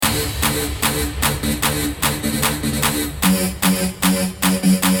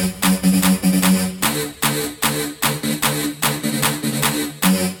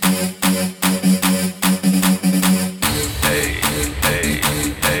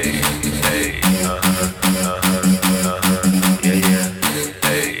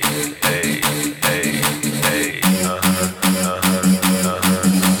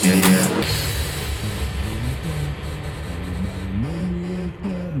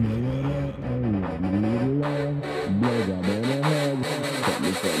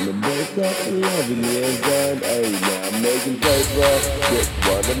up 11 years done, ayy, now I'm making paper. Just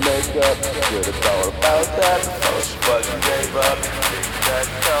wanna make up, should've thought about that before she fucking gave up. Tic Tac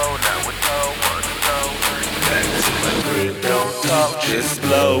Toe, now it's hoe, wanna know. Back to my crib, don't talk, just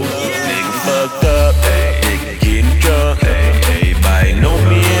blow. Nigga fucked up, nigga getting drunk. Everybody know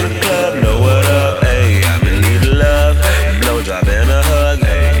me in the club, know what up, ayy. I'm in need of love, blowjob and a hug.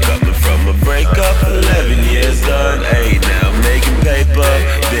 Coming from a breakup, 11 years done, ayy, now I'm making paper.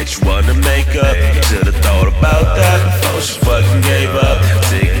 Bitch wanna make up, should've thought about that before she fucking gave up.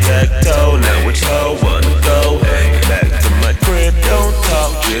 Tic Tac Toe, now which hoe wanna go? Back to my crib, don't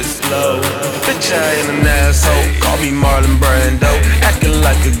talk, just slow. Bitch, I ain't an asshole, call me Marlon Brando. Acting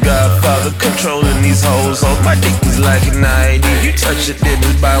like a godfather, controlling these hoes. Oh, my dick is like a 90, you touch it, then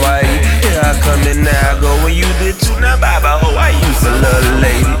it's by whitey. Here I come and now I go, when you did too, now bye-bye, ho, I used to love a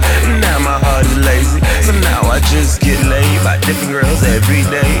lady. Now my heart is lazy, so now I just get laid by different girls every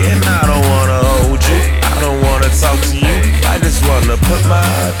day. And I don't wanna hold you, I don't wanna talk to you, I just wanna put my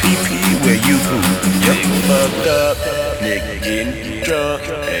PP where you poop. Nigga fucked up, nigga getting drunk.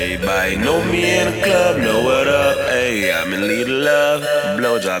 Everybody know me in the club, know what up, ayy. I'm in need of love,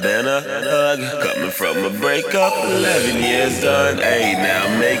 blowjob and a hug. Coming from a breakup, 11 years done, ayy. Now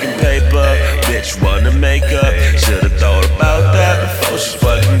I'm making paper, bitch wanna make up. Should've thought about that before she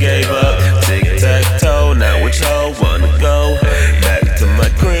fucking gave up. Tic Tac Toe, now which hoe wanna go? Back to my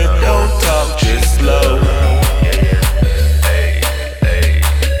crib, don't talk, just slow.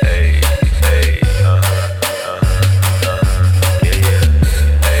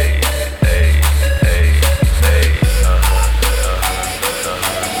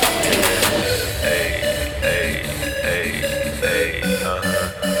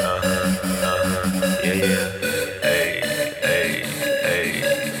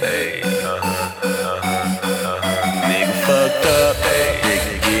 Nigga fucked up,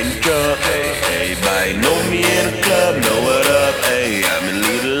 nigga getting drunk. Everybody know me in the club, know what up, ayy. I'm in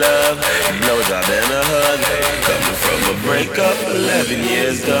need of love, blowjob and a hug. Coming from a breakup, 11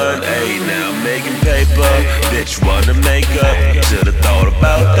 years done, ayy. Now I'm making paper, bitch wanna make up. Should've thought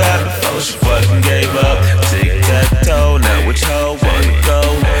about that before she fucking gave up. Tic Tac Toe, now which hoe wanna go?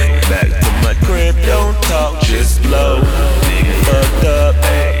 Back to my crib, don't talk, just blow. Nigga fucked up,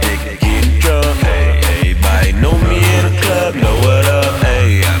 nigga getting drunk. Everybody know me in the club, know what up,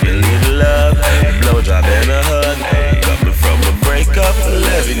 ayy. I'm in need of love, blowjob and a hug. Coming from a breakup,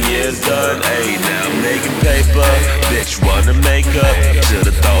 11 years done, ayy. Now I'm making paper, bitch wanna make up.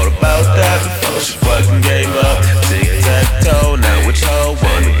 Should've thought about that before she fucking gave up. Tic Tac Toe, now which hoe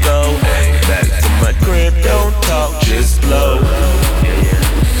wanna go? Back to my crib, don't talk, just blow.